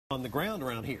on the ground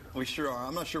around here. We sure are.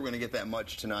 I'm not sure we're going to get that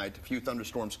much tonight. A few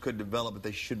thunderstorms could develop, but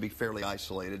they should be fairly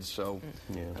isolated. So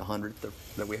the 100th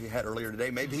that we had earlier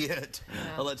today may be it.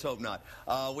 Well, let's hope not.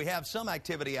 We have some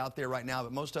activity out there right now,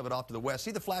 but most of it off to the west.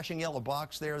 See the flashing yellow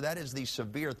box there? That is the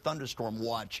severe thunderstorm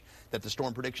watch that the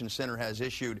Storm Prediction Center has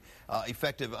issued,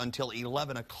 effective until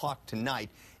 11 o'clock tonight.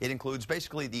 It includes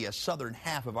basically the southern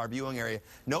half of our viewing area.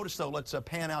 Notice, though, let's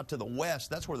pan out to the west.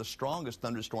 That's where the strongest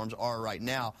thunderstorms are right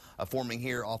now, forming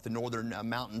here off the northern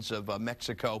mountains of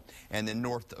Mexico and then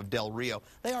north of Del Rio.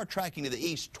 They are tracking to the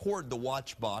east toward the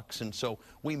watch box, and so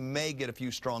we may get a few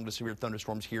strong to severe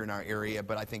thunderstorms here in our area,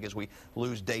 but I think as we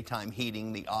lose daytime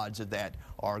heating, the odds of that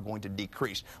are going to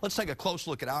decrease. Let's take a close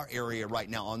look at our area right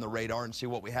now on the radar and see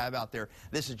what we have out there.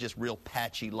 This is just real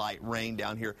patchy light rain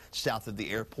down here south of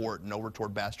the airport and over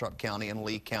toward Bastrop County and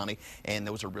Lee County, and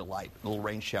those are real light little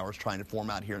rain showers trying to form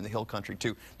out here in the hill country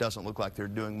too. Doesn't look like they're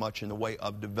doing much in the way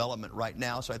of development right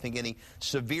now, so I think any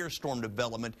severe storm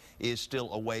development is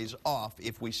still a ways off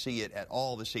if we see it at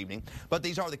all this evening. But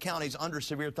these are the counties under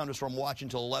severe thunderstorm watch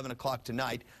until 11 o'clock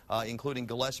tonight, including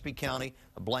Gillespie County,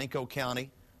 Blanco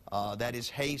County, that is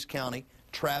Hayes County,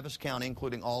 Travis County,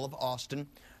 including all of Austin,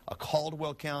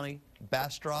 Caldwell County,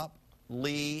 Bastrop,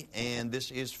 Lee, and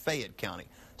this is Fayette County.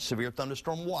 Severe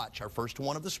thunderstorm watch, our first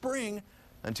one of the spring,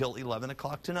 until 11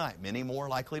 o'clock tonight. Many more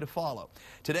likely to follow.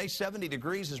 Today, 70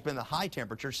 degrees has been the high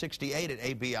temperature, 68 at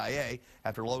ABIA,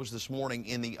 after lows this morning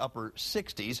in the upper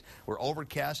 60s. We're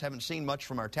overcast, haven't seen much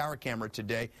from our tower camera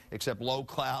today, except low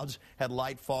clouds, had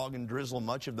light fog and drizzle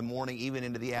much of the morning, even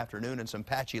into the afternoon, and some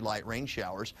patchy light rain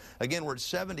showers. Again, we're at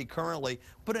 70 currently.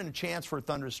 Put in a chance for a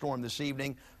thunderstorm this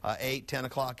evening, 8, 10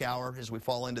 o'clock hour, as we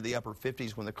fall into the upper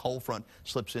 50s when the cold front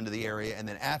slips into the area, and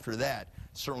then after that,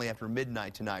 certainly after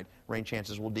midnight tonight, rain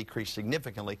chances will decrease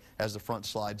significantly as the front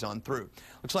slides on through.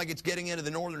 Looks like it's getting into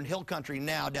the northern hill country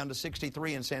now, down to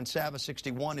 63 in San Saba,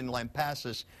 61 in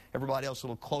Lampasas. Everybody else a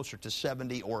little closer to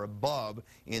 70 or above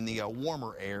in the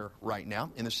warmer air right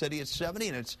now. In the city, it's 70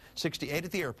 and it's 68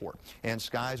 at the airport. And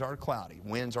skies are cloudy.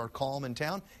 Winds are calm in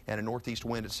town and a northeast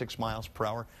wind at 6 miles per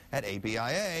hour at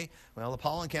ABIA. Well, the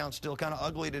pollen count's still kind of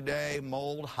ugly today.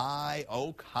 Mold high,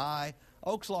 oak high.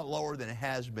 Oak's a lot lower than it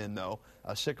has been, though.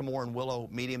 Sycamore and willow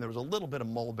medium. There was a little bit of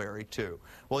mulberry, too.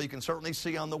 Well, you can certainly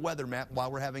see on the weather map why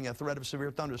we're having a threat of severe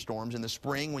thunderstorms. In the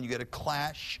spring, when you get a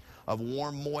clash of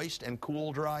warm, moist, and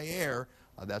cool, dry air,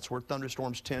 that's where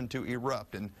thunderstorms tend to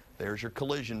erupt. And there's your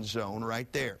collision zone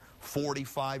right there.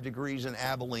 45 degrees in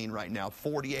Abilene right now,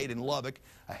 48 in Lubbock,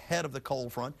 ahead of the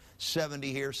cold front,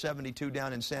 70 here, 72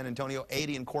 down in San Antonio,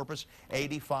 80 in Corpus,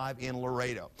 85 in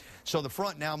Laredo. So the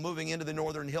front now moving into the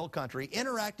northern hill country,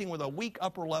 interacting with a weak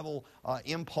upper level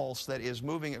impulse that is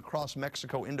moving across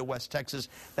Mexico into West Texas.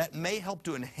 That may help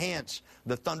to enhance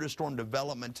the thunderstorm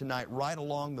development tonight right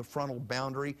along the frontal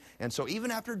boundary. And so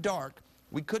even after dark,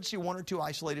 we could see 1 or 2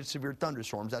 isolated severe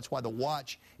thunderstorms. That's why the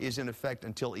watch is in effect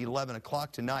until 11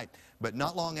 o'clock tonight. But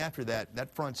not long after that,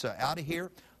 that front's out of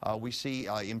here. We see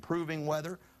improving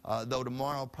weather, though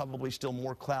tomorrow probably still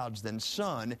more clouds than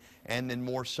sun, and then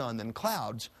more sun than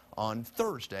clouds on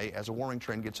Thursday as a warming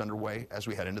trend gets underway as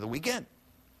we head into the weekend.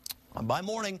 By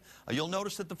morning, you'll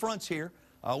notice that the front's here.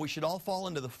 We should all fall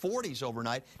into the 40s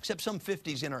overnight, except some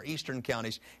 50s in our eastern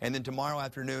counties. And then tomorrow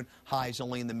afternoon, highs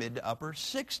only in the mid to upper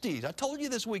 60s. I told you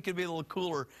this week could be a little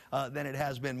cooler than it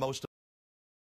has been most of